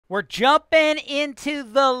We're jumping into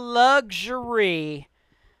the luxury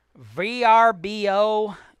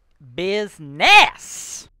VRBO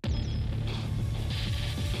business.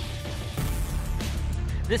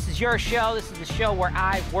 This is your show. This is the show where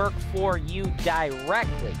I work for you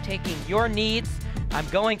directly, taking your needs. I'm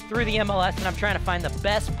going through the MLS and I'm trying to find the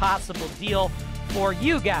best possible deal for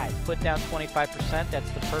you guys. Put down 25%.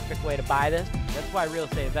 That's the perfect way to buy this. That's why real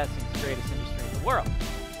estate investing is the greatest industry in the world.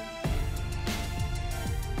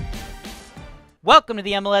 Welcome to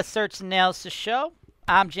the MLS Search and Analysis Show.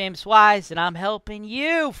 I'm James Wise, and I'm helping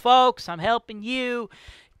you, folks. I'm helping you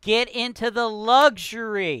get into the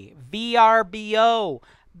luxury VRBO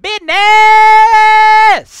business.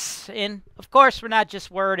 And, of course, we're not just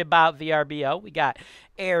worried about VRBO. We got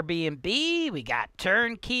Airbnb. We got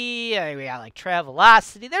Turnkey. We got, like,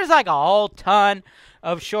 Travelocity. There's, like, a whole ton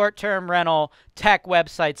of short-term rental tech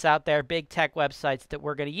websites out there, big tech websites that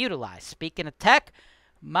we're going to utilize. Speaking of tech,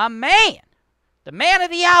 my man, the man of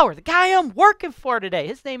the hour, the guy I'm working for today.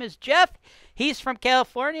 His name is Jeff. He's from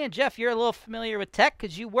California. And, Jeff, you're a little familiar with tech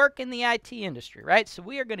because you work in the IT industry, right? So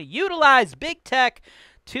we are going to utilize big tech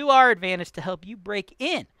to our advantage to help you break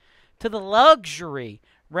in to the luxury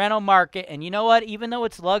rental market. And you know what? Even though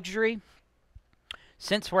it's luxury,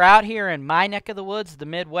 since we're out here in my neck of the woods, the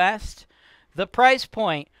Midwest, the price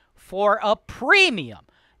point for a premium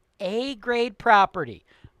A-grade property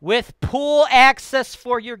with pool access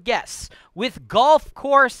for your guests, with golf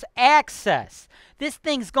course access. This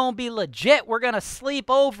thing's going to be legit. We're going to sleep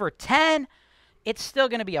over 10. It's still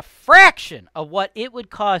going to be a fraction of what it would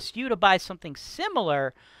cost you to buy something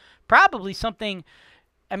similar. Probably something,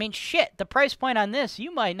 I mean, shit, the price point on this,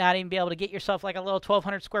 you might not even be able to get yourself like a little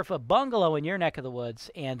 1,200 square foot bungalow in your neck of the woods.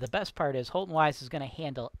 And the best part is HoltonWise is going to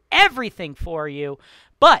handle everything for you.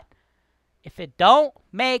 But if it don't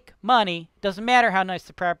make money, doesn't matter how nice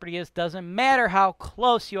the property is, doesn't matter how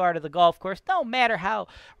close you are to the golf course, don't matter how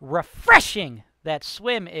refreshing that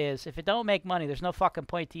swim is, if it don't make money, there's no fucking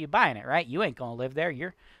point to you buying it, right? You ain't going to live there.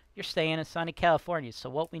 You're staying in sunny California. So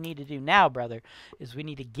what we need to do now, brother, is we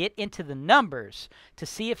need to get into the numbers to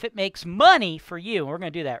see if it makes money for you. And we're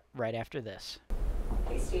going to do that right after this.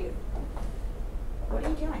 Hey, Steve. What are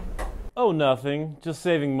you doing? Oh, nothing. Just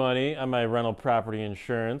saving money on my rental property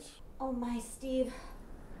insurance. Oh my, Steve.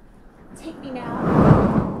 Take me now.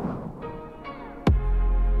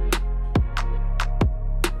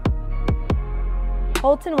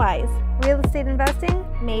 HoltonWise, real estate investing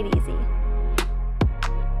made easy.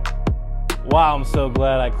 Wow, I'm so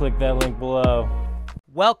glad I clicked that link below.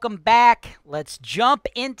 Welcome back. Let's jump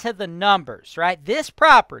into the numbers, right? This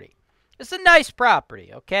property, it's a nice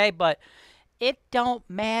property, okay? But it don't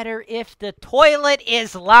matter if the toilet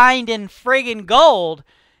is lined in friggin' gold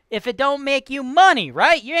if it don't make you money,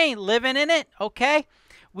 right? You ain't living in it, okay?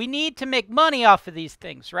 We need to make money off of these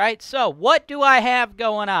things, right? So what do I have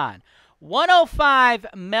going on? 105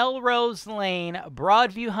 Melrose Lane,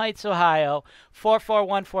 Broadview Heights, Ohio,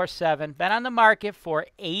 44147. Been on the market for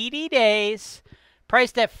 80 days,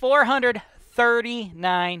 priced at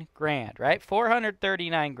 $439 grand, right?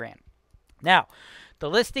 $439 grand. Now, the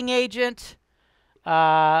listing agent,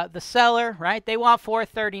 the seller, right? They want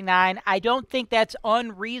 $439. I don't think that's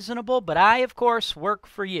unreasonable, but I, of course, work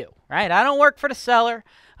for you, right? I don't work for the seller.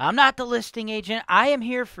 I'm not the listing agent. I am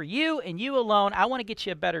here for you and you alone. I want to get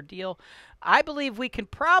you a better deal. I believe we can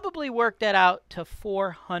probably work that out to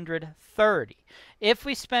 $430. If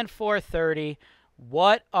we spend $430,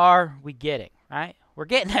 what are we getting, right? We're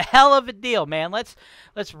getting a hell of a deal, man. Let's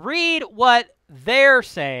read what they're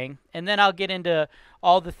saying, and then I'll get into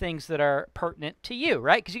all the things that are pertinent to you,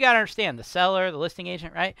 right? Because you got to understand, the seller, the listing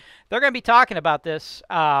agent, right? They're going to be talking about this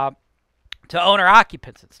to owner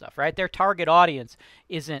occupants and stuff, right? Their target audience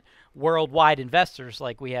isn't worldwide investors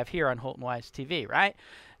like we have here on HoltonWise TV, right?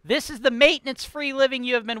 This is the maintenance-free living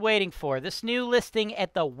you have been waiting for. This new listing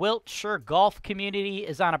at the Wiltshire Golf Community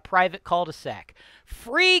is on a private cul-de-sac.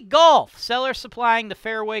 Free golf. Seller supplying the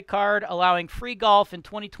fairway card, allowing free golf in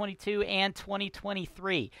 2022 and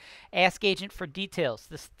 2023. Ask agent for details.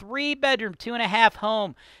 This 3-bedroom, 2.5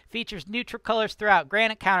 home features neutral colors throughout,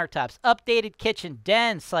 granite countertops, updated kitchen,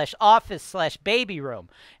 den/office/baby room.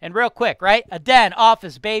 And real quick, right? A den,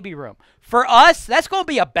 office, baby room. For us, that's going to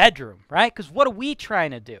be a bedroom, right? Because what are we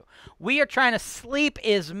trying to do? We are trying to sleep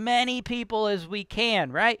as many people as we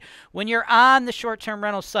can, right? When you're on the short-term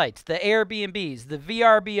rental sites, the Airbnbs, the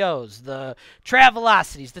VRBOs, the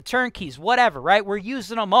Travelocities, the Turnkeys, whatever, right? We're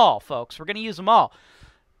using them all, folks. We're going to use them all.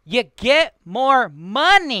 You get more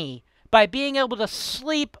money by being able to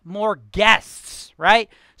sleep more guests, right?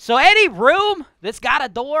 So any room that's got a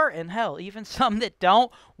door, and hell, even some that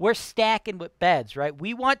don't, we're stacking with beds, right?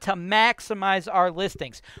 We want to maximize our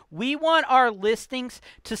listings. We want our listings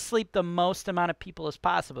to sleep the most amount of people as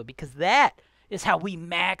possible, because that is how we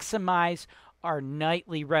maximize our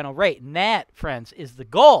nightly rental rate. And that, friends, is the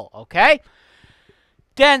goal, okay?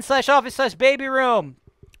 Den/office/baby room.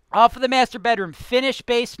 Off of the master bedroom, finished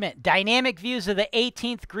basement, dynamic views of the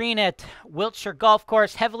 18th green at Wiltshire Golf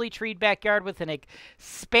Course, heavily treed backyard with an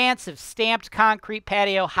expansive stamped concrete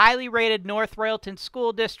patio, highly rated North Royalton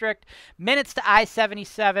School District, minutes to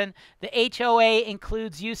I-77. The HOA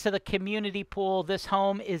includes use of the community pool. This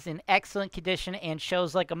home is in excellent condition and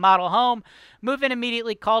shows like a model home. Move in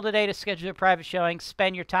immediately. Call today to schedule a private showing.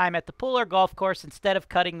 Spend your time at the pool or golf course instead of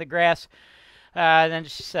cutting the grass. Then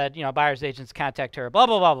she said, you know, buyer's agents contact her, blah,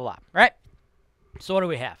 blah, blah, blah, blah, right? So what do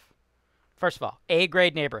we have? First of all,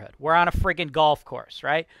 A-grade neighborhood. We're on a friggin' golf course,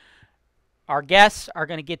 right? Our guests are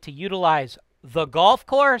going to get to utilize the golf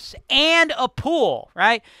course and a pool,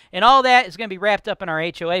 right? And all that is going to be wrapped up in our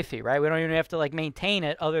HOA fee, right? We don't even have to, like, maintain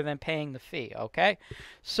it other than paying the fee, okay?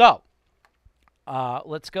 So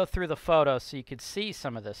let's go through the photos so you can see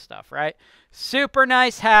some of this stuff, right? Super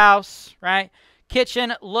nice house, right?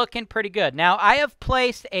 Kitchen looking pretty good. Now, I have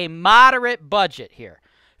placed a moderate budget here.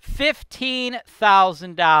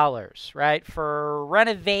 $15,000, right, for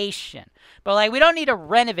renovation. But, like, we don't need to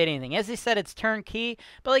renovate anything. As they said, it's turnkey.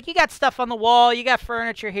 But, like, you got stuff on the wall. You got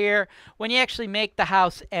furniture here. When you actually make the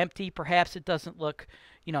house empty, perhaps it doesn't look,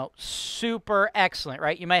 you know, super excellent,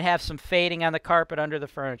 right? You might have some fading on the carpet under the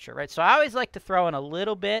furniture, right? So I always like to throw in a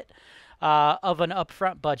little bit of an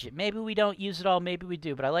upfront budget. Maybe we don't use it all, maybe we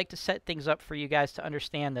do, but I like to set things up for you guys to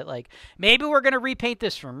understand that, like, maybe we're going to repaint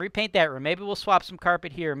this room, repaint that room, maybe we'll swap some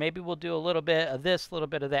carpet here, maybe we'll do a little bit of this, a little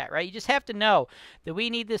bit of that, right? You just have to know that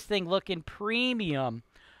we need this thing looking premium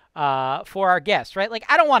for our guests, right? Like,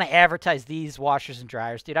 I don't want to advertise these washers and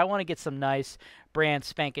dryers, dude. I want to get some nice brand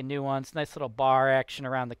spanking new ones, nice little bar action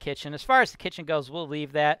around the kitchen. As far as the kitchen goes, we'll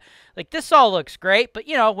leave that. Like, this all looks great, but,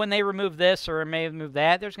 you know, when they remove this or may remove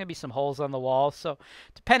that, there's going to be some holes on the wall. So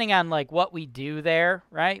depending on, like, what we do there,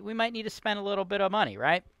 right, we might need to spend a little bit of money,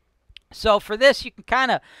 right? So for this, you can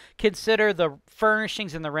kind of consider the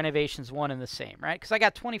furnishings and the renovations one and the same, right? Because I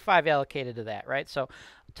got 25 allocated to that, right? So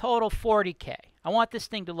total 40K. I want this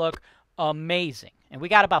thing to look amazing. And we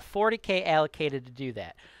got about 40K allocated to do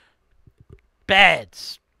that.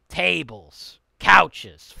 Beds, tables,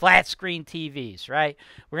 couches, flat screen TVs, right?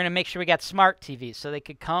 We're going to make sure we got smart TVs so they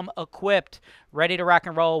could come equipped, ready to rock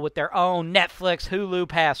and roll with their own Netflix, Hulu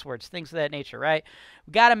passwords, things of that nature, right?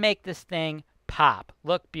 We got to make this thing pop,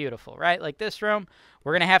 look beautiful, right? Like this room,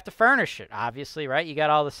 we're going to have to furnish it, obviously, right? You got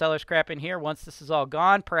all the seller's crap in here. Once this is all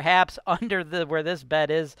gone, perhaps under where this bed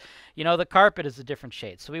is, you know, the carpet is a different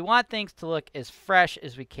shade. So we want things to look as fresh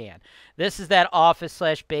as we can. This is that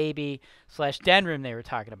office/baby/den room they were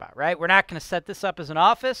talking about, right? We're not going to set this up as an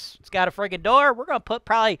office. It's got a friggin' door. We're going to put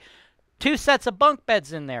probably 2 sets of bunk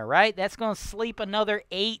beds in there, right? That's going to sleep another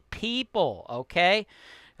 8 people, okay?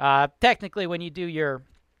 Technically, when you do your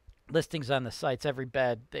listings on the sites, every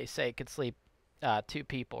bed, they say, could sleep 2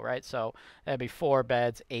 people, right? So that'd be 4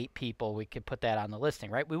 beds, 8 people. We could put that on the listing,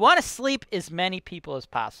 right? We want to sleep as many people as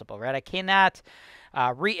possible, right? I cannot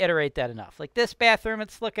reiterate that enough. Like this bathroom,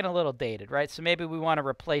 it's looking a little dated, right? So maybe we want to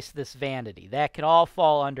replace this vanity. That could all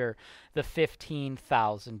fall under the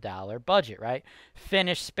 $15,000 budget, right?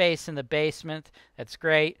 Finished space in the basement. That's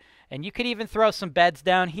great. And you could even throw some beds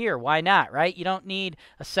down here. Why not, right? You don't need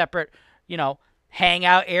a separate, you know,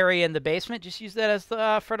 hangout area in the basement. Just use that as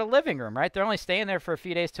for the living room, right? They're only staying there for a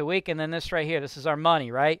few days to a week. And then this right here, this is our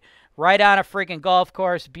money, right? Right on a freaking golf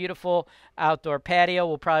course, beautiful outdoor patio.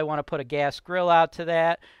 We'll probably want to put a gas grill out to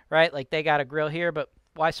that, right? Like they got a grill here, but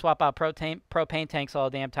why swap out propane tanks all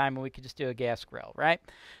the damn time when we could just do a gas grill, right?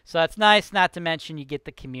 So that's nice, not to mention you get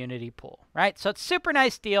the community pool, right? So it's a super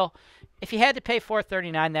nice deal. If you had to pay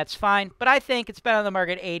 $439, that's fine, but I think it's been on the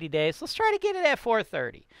market 80 days. Let's try to get it at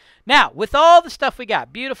 $430. Now, with all the stuff we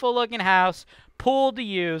got, beautiful looking house, pool to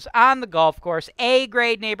use, on the golf course,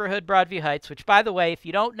 A-grade neighborhood, Broadview Heights, which, by the way, if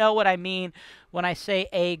you don't know what I mean when I say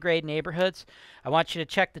A-grade neighborhoods, I want you to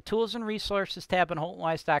check the Tools and Resources tab on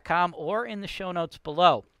HoltonWise.com or in the show notes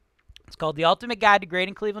below. It's called The Ultimate Guide to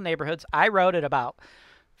Grading Cleveland Neighborhoods. I wrote it about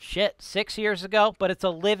 6 years ago, but it's a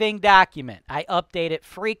living document. I update it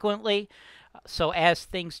frequently. So as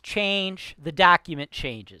things change, the document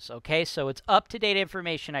changes, okay? So it's up-to-date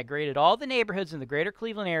information. I graded all the neighborhoods in the greater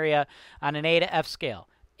Cleveland area on an A to F scale.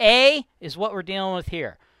 A is what we're dealing with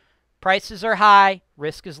here. Prices are high,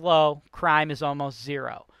 risk is low, crime is almost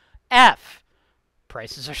zero. F,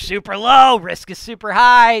 prices are super low, risk is super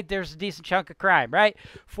high, there's a decent chunk of crime, right?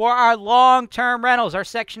 For our long-term rentals, our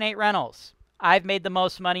Section 8 rentals, I've made the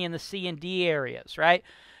most money in the C and D areas, right?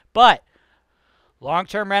 But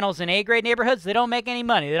long-term rentals in A-grade neighborhoods, they don't make any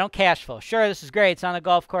money. They don't cash flow. Sure, this is great. It's on the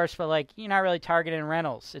golf course, but, like, you're not really targeting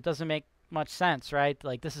rentals. It doesn't make much sense, right?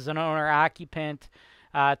 Like, this is an owner-occupant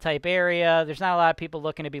type area. There's not a lot of people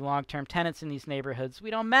looking to be long-term tenants in these neighborhoods.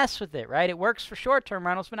 We don't mess with it, right? It works for short-term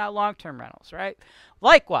rentals, but not long-term rentals, right?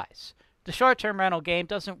 Likewise, the short-term rental game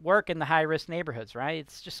doesn't work in the high-risk neighborhoods, right?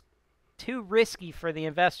 It's just too risky for the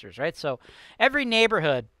investors, right? So every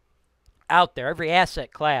neighborhood out there, every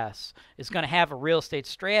asset class is going to have a real estate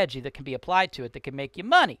strategy that can be applied to it that can make you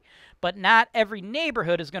money. But not every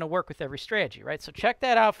neighborhood is going to work with every strategy, right? So check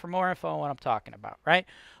that out for more info on what I'm talking about, right?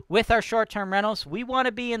 With our short-term rentals, we want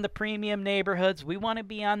to be in the premium neighborhoods. We want to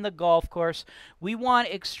be on the golf course. We want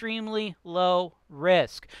extremely low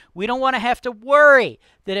risk. We don't want to have to worry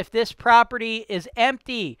that if this property is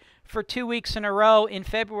empty for 2 weeks in a row in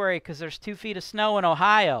February because there's 2 feet of snow in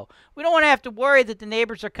Ohio. We don't want to have to worry that the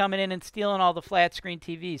neighbors are coming in and stealing all the flat screen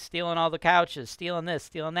TVs, stealing all the couches, stealing this,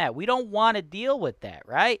 stealing that. We don't want to deal with that,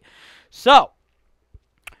 right? So,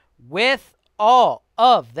 with all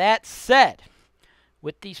of that said,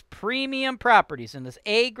 with these premium properties in this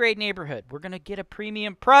A-grade neighborhood, we're going to get a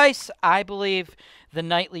premium price. I believe the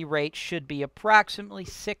nightly rate should be approximately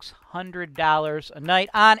 $600 a night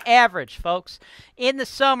on average, folks. In the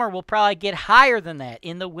summer, we'll probably get higher than that.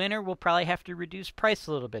 In the winter, we'll probably have to reduce price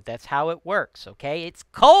a little bit. That's how it works, okay? It's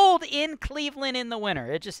cold in Cleveland in the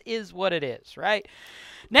winter. It just is what it is, right?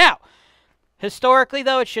 Now, historically,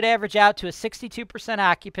 though, it should average out to a 62%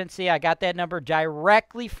 occupancy. I got that number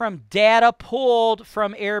directly from data pulled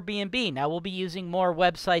from Airbnb. Now, we'll be using more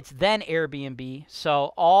websites than Airbnb.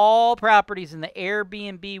 So all properties in the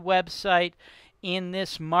Airbnb website in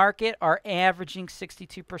this market are averaging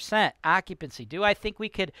 62% occupancy. Do I think we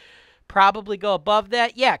could probably go above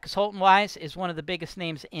that? Yeah, because HoltonWise is one of the biggest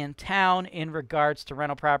names in town in regards to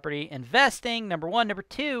rental property investing. Number one. Number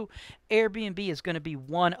two, Airbnb is going to be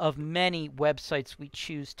one of many websites we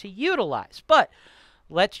choose to utilize. But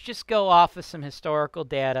let's just go off of some historical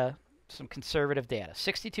data, some conservative data.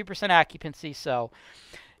 62% occupancy. So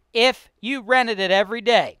if you rented it every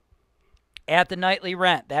day at the nightly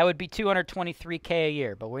rent, that would be $223K a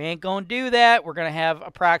year. But we ain't going to do that. We're going to have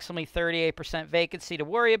approximately 38% vacancy to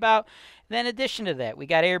worry about. And then in addition to that, we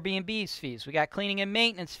got Airbnb's fees. We got cleaning and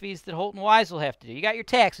maintenance fees that HoltonWise will have to do. You got your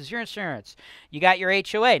taxes, your insurance. You got your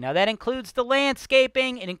HOA. Now, that includes the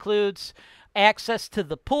landscaping. It includes access to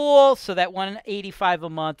the pool, so that $185 a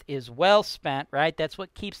month is well spent, right? That's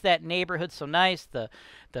what keeps that neighborhood so nice. The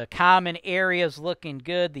common areas looking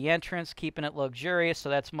good, the entrance keeping it luxurious, so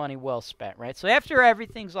that's money well spent, right? So after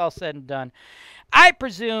everything's all said and done, I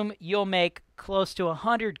presume you'll make close to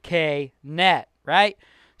 $100K net, right?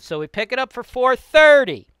 So we pick it up for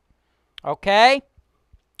 $430, okay?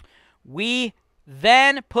 We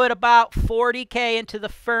then put about $40K into the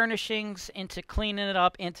furnishings, into cleaning it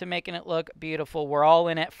up, into making it look beautiful. We're all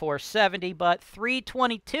in at $470, but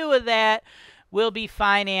 $322 of that will be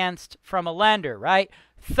financed from a lender, right?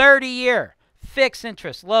 30-year, fixed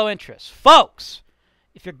interest, low interest. Folks,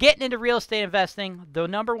 if you're getting into real estate investing, the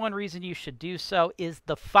number one reason you should do so is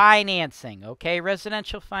the financing, okay?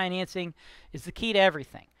 Residential financing is the key to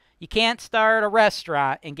everything. You can't start a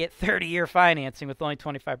restaurant and get 30-year financing with only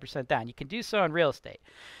 25% down. You can do so in real estate.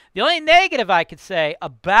 The only negative I could say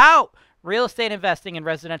about real estate investing and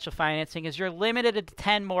residential financing is you're limited to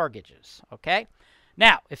 10 mortgages, okay?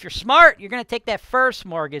 Now, if you're smart, you're going to take that first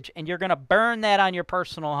mortgage and you're going to burn that on your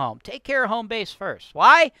personal home. Take care of home base first.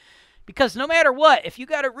 Why? Because no matter what, if you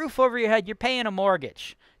got a roof over your head, you're paying a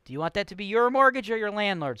mortgage. Do you want that to be your mortgage or your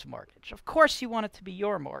landlord's mortgage? Of course you want it to be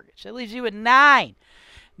your mortgage. That leaves you with nine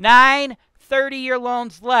 30-year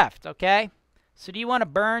loans left, okay? So do you want to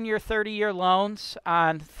burn your 30-year loans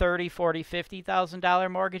on $30,000, $40,000, $50,000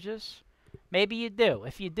 mortgages? Maybe you do.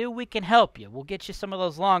 If you do, we can help you. We'll get you some of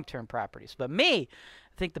those long-term properties. But I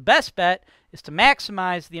think the best bet is to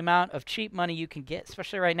maximize the amount of cheap money you can get,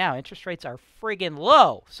 especially right now. Interest rates are friggin'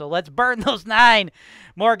 low. So let's burn those 9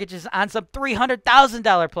 mortgages on some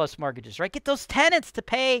 $300,000 plus mortgages, right? Get those tenants to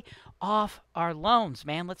pay off our loans,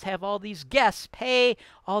 man. Let's have all these guests pay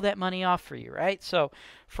all that money off for you, right? So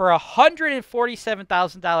for a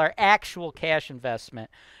 $147,000 actual cash investment,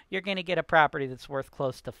 you're going to get a property that's worth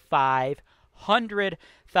close to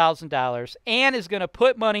 $500,000 and is going to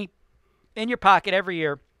put money in your pocket every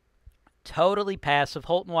year. Totally passive.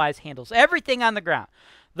 HoltonWise handles everything on the ground.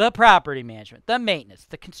 The property management, the maintenance,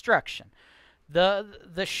 the construction,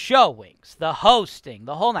 the showings, the hosting,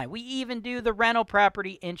 the whole nine. We even do the rental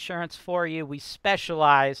property insurance for you. We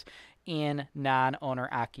specialize in non-owner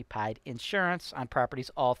occupied insurance on properties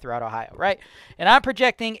all throughout Ohio, right? And I'm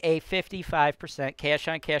projecting a 55%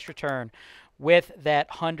 cash-on-cash return with that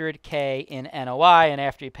 $100K in NOI, and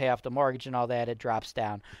after you pay off the mortgage and all that, it drops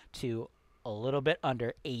down to a little bit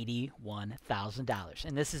under $81,000.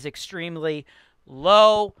 And this is extremely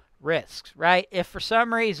low risks, right? If for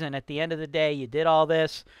some reason at the end of the day you did all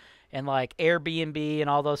this and like Airbnb and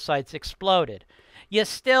all those sites exploded, you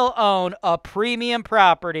still own a premium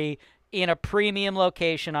property in a premium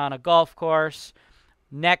location on a golf course,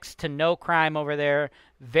 next to no crime over there,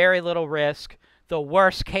 very little risk. The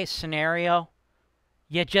worst case scenario,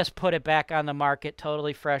 you just put it back on the market,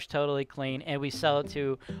 totally fresh, totally clean, and we sell it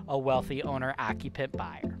to a wealthy owner-occupant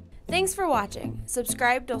buyer. Thanks for watching.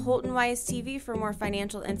 Subscribe to HoltonWise TV for more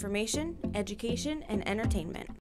financial information, education, and entertainment.